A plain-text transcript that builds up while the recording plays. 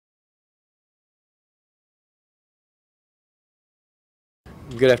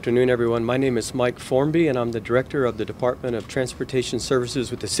Good afternoon, everyone. My name is Mike Formby, and I'm the Director of the Department of Transportation Services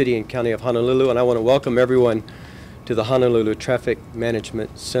with the City and County of Honolulu, and I want to welcome everyone to the Honolulu Traffic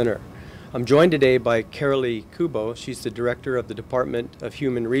Management Center. I'm joined today by Carolee Kubo. She's the Director of the Department of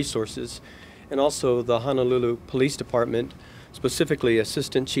Human Resources, and also the Honolulu Police Department, specifically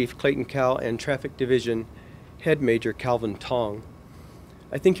Assistant Chief Clayton Cow and Traffic Division Head Major Calvin Tong.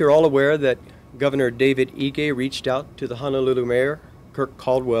 I think you're all aware that Governor David Ige reached out to the Honolulu Mayor, Kirk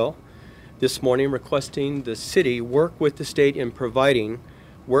Caldwell, this morning requesting the city work with the state in providing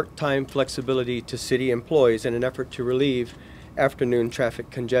work time flexibility to city employees in an effort to relieve afternoon traffic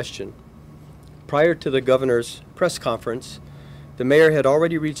congestion. Prior to the governor's press conference, the mayor had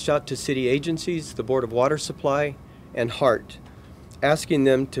already reached out to city agencies, the Board of Water Supply, and HART, asking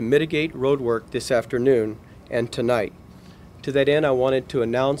them to mitigate road work this afternoon and tonight. To that end, I wanted to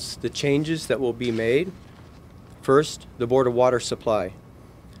announce the changes that will be made. First, the Board of Water Supply.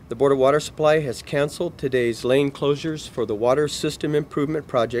 The Board of Water Supply has canceled today's lane closures for the Water System Improvement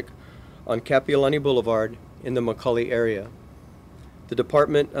Project on Kapiolani Boulevard in the McCully area. The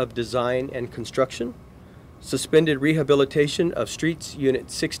Department of Design and Construction suspended rehabilitation of Streets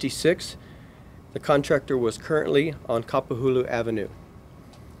Unit 66. The contractor was currently on Kapahulu Avenue.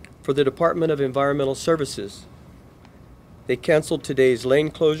 For the Department of Environmental Services, they canceled today's lane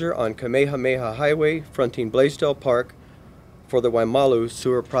closure on Kamehameha Highway fronting Blaisdell Park for the Waimalu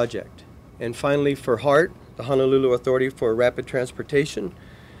Sewer Project. And finally, for HART, the Honolulu Authority for Rapid Transportation,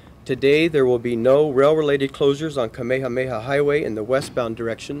 today there will be no rail-related closures on Kamehameha Highway in the westbound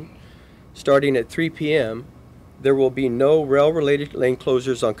direction. Starting at 3 p.m., there will be no rail-related lane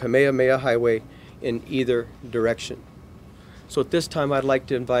closures on Kamehameha Highway in either direction. So at this time, I'd like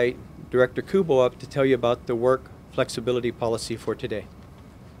to invite Director Kubo up to tell you about the work flexibility policy for today.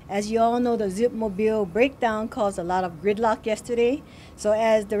 As you all know, the Zipmobile breakdown caused a lot of gridlock yesterday. So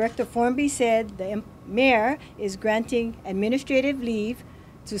as Director Formby said, the mayor is granting administrative leave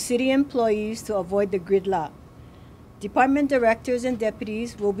to city employees to avoid the gridlock. Department directors and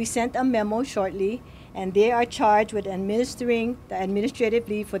deputies will be sent a memo shortly, and they are charged with administering the administrative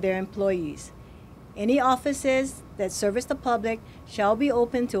leave for their employees. Any offices that service the public shall be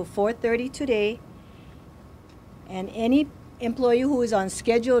open till 4:30 today, and any employee who is on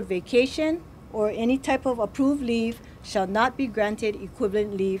scheduled vacation or any type of approved leave shall not be granted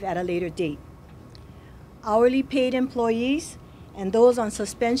equivalent leave at a later date. Hourly paid employees and those on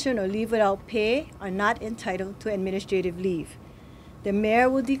suspension or leave without pay are not entitled to administrative leave. The mayor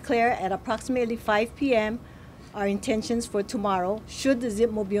will declare at approximately 5 p.m. our intentions for tomorrow should the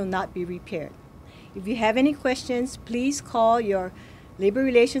Zipmobile not be repaired. If you have any questions, please call your Labor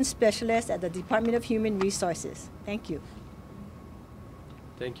Relations Specialist at the Department of Human Resources. Thank you.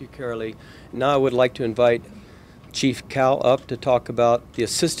 Thank you, Carolee. Now I would like to invite Chief Cow up to talk about the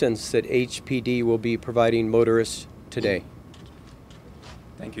assistance that HPD will be providing motorists today.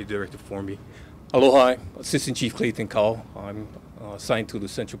 Thank you, Director Formby. Aloha, Assistant Chief Clayton Cow. I'm assigned to the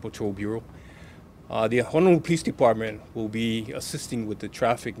Central Patrol Bureau. The Honolulu Police Department will be assisting with the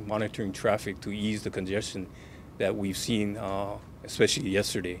traffic, monitoring traffic to ease the congestion that we've seen, especially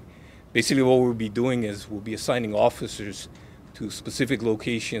yesterday. Basically what we'll be doing is we'll be assigning officers to specific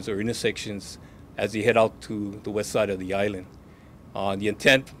locations or intersections as they head out to the west side of the island. The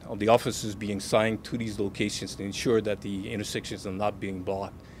intent of the officers being assigned to these locations to ensure that the intersections are not being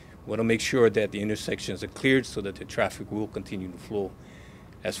blocked. We want to make sure that the intersections are cleared so that the traffic will continue to flow.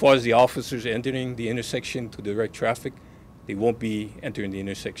 As far as the officers entering the intersection to direct traffic, they won't be entering the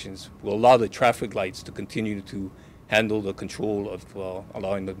intersections. We'll allow the traffic lights to continue to handle the control of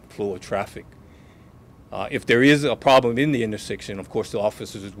allowing the flow of traffic. If there is a problem in the intersection, of course the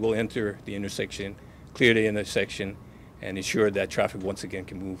officers will enter the intersection, clear the intersection, and ensure that traffic once again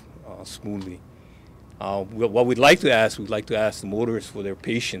can move smoothly. What we'd like to ask the motorists for their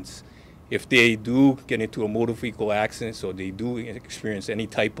patience. If they do get into a motor vehicle accident or they do experience any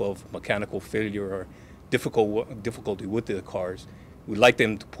type of mechanical failure or difficulty with their cars, we'd like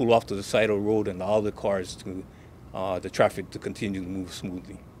them to pull off to the side of the road and allow the cars to the traffic to continue to move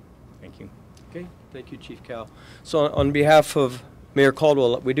smoothly. Thank you. Okay, thank you, Chief Cow. So on behalf of Mayor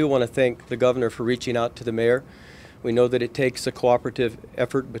Caldwell, we do want to thank the governor for reaching out to the mayor. We know that it takes a cooperative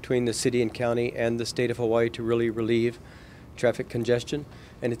effort between the city and county and the state of Hawaii to really relieve traffic congestion.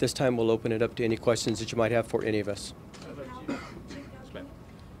 And at this time, we'll open it up to any questions that you might have for any of us.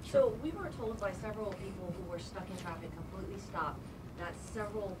 So we were told by several people who were stuck in traffic, completely stopped, that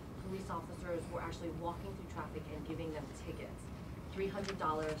several police officers were actually walking through traffic and giving them tickets,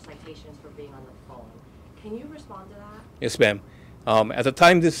 $300 citations for being on the phone. Can you respond to that? Yes, ma'am. At the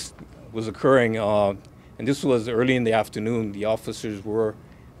time this was occurring, and this was early in the afternoon. The officers were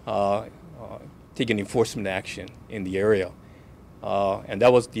taking enforcement action in the area, and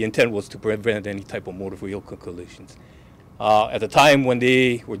that was the intent, was to prevent any type of motor vehicle collisions. At the time when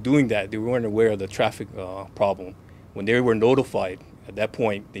they were doing that, they weren't aware of the traffic problem. When they were notified, at that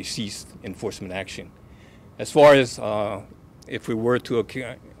point, they ceased enforcement action. As far as if we were to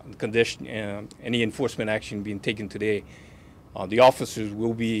condition any enforcement action being taken today, the officers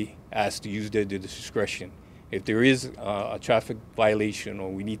will be asked to use their discretion. If there is a traffic violation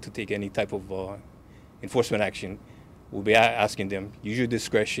or we need to take any type of enforcement action, we'll be asking them, use your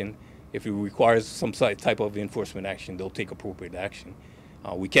discretion. If it requires some type of enforcement action, they'll take appropriate action.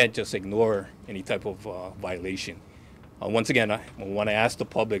 We can't just ignore any type of violation. Once again, I want to ask the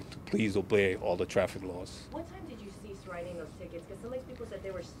public to please obey all the traffic laws. What time did you cease writing those tickets? Because some of these people said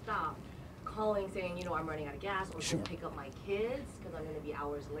they were stopped calling saying, you know, I'm running out of gas, or Sure. go pick up my kids because I'm going to be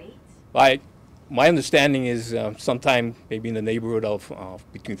hours late. My understanding is sometime maybe in the neighborhood of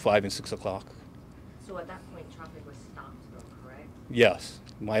between 5 and 6 o'clock. So at that point, traffic was stopped, though, correct? Yes,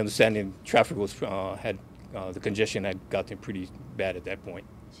 my understanding, traffic was the congestion had gotten pretty bad at that point.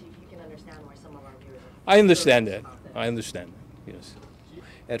 Chief, you can understand why some of our viewers are I understand that. about this. I understand that. Yes.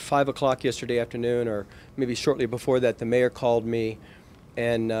 At 5 o'clock yesterday afternoon, or maybe shortly before that, the mayor called me,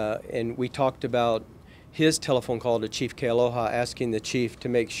 and we talked about his telephone call to Chief Kealoha, asking the chief to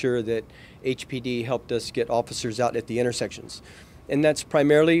make sure that HPD helped us get officers out at the intersections. And that's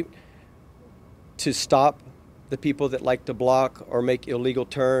primarily to stop the people that like to block or make illegal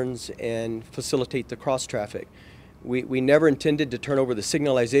turns and facilitate the cross traffic. We never intended to turn over the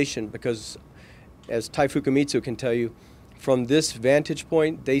signalization because, as Tai Fukumitsu can tell you, from this vantage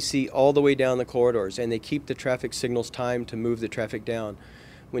point, they see all the way down the corridors, and they keep the traffic signals timed to move the traffic down.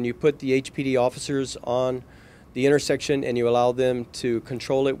 When you put the HPD officers on the intersection and you allow them to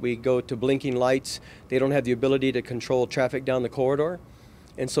control it, we go to blinking lights. They don't have the ability to control traffic down the corridor.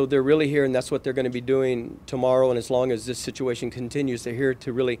 And so they're really here, and that's what they're going to be doing tomorrow. And as long as this situation continues, they're here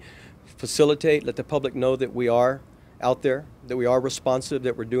to really facilitate, let the public know that we are out there, that we are responsive,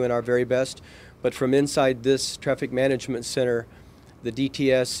 that we're doing our very best. But from inside this traffic management center, the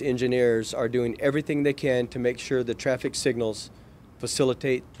DTS engineers are doing everything they can to make sure the traffic signals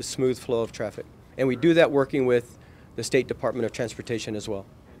facilitate the smooth flow of traffic. And we do that working with the State Department of Transportation as well.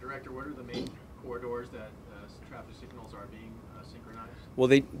 And Director, what are the main corridors that traffic signals are being synchronized? Well,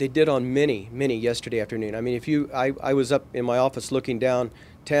 they did on many yesterday afternoon. I mean, I was up in my office looking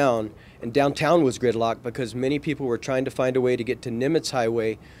downtown, and downtown was gridlocked because many people were trying to find a way to get to Nimitz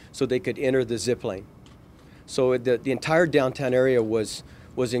Highway so they could enter the zip lane. So the entire downtown area was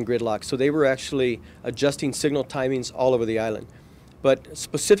in gridlock. So they were actually adjusting signal timings all over the island. But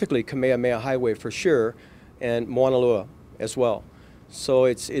specifically Kamehameha Highway for sure, and Mauna Loa as well. So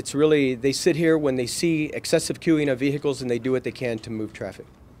it's really, they sit here when they see excessive queuing of vehicles and they do what they can to move traffic.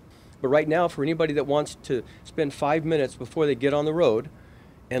 But right now, for anybody that wants to spend 5 minutes before they get on the road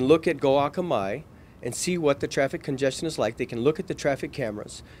and look at Go'akamai and see what the traffic congestion is like, they can look at the traffic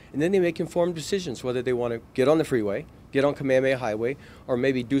cameras, and then they make informed decisions whether they want to get on the freeway, get on Kamehameha Highway, or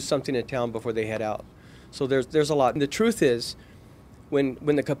maybe do something in town before they head out. So there's a lot. And the truth is, when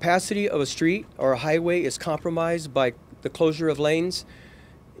the capacity of a street or a highway is compromised by the closure of lanes,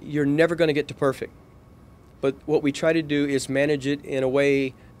 you're never going to get to perfect. But what we try to do is manage it in a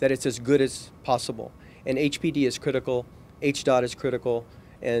way that it's as good as possible. And HPD is critical, HDOT is critical,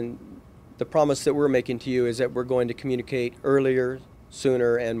 and the promise that we're making to you is that we're going to communicate earlier,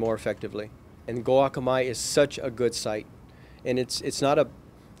 sooner, and more effectively. And Go'akamai is such a good site. And it's not a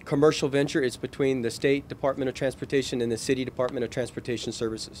commercial venture. It's between the State Department of Transportation and the City Department of Transportation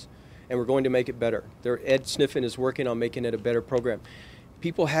Services. And we're going to make it better. Ed Sniffen is working on making it a better program.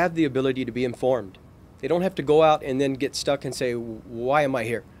 People have the ability to be informed. They don't have to go out and then get stuck and say, why am I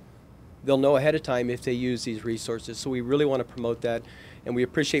here? They'll know ahead of time if they use these resources. So we really want to promote that. And we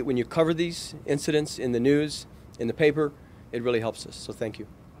appreciate when you cover these incidents in the news, in the paper. It really helps us. So thank you.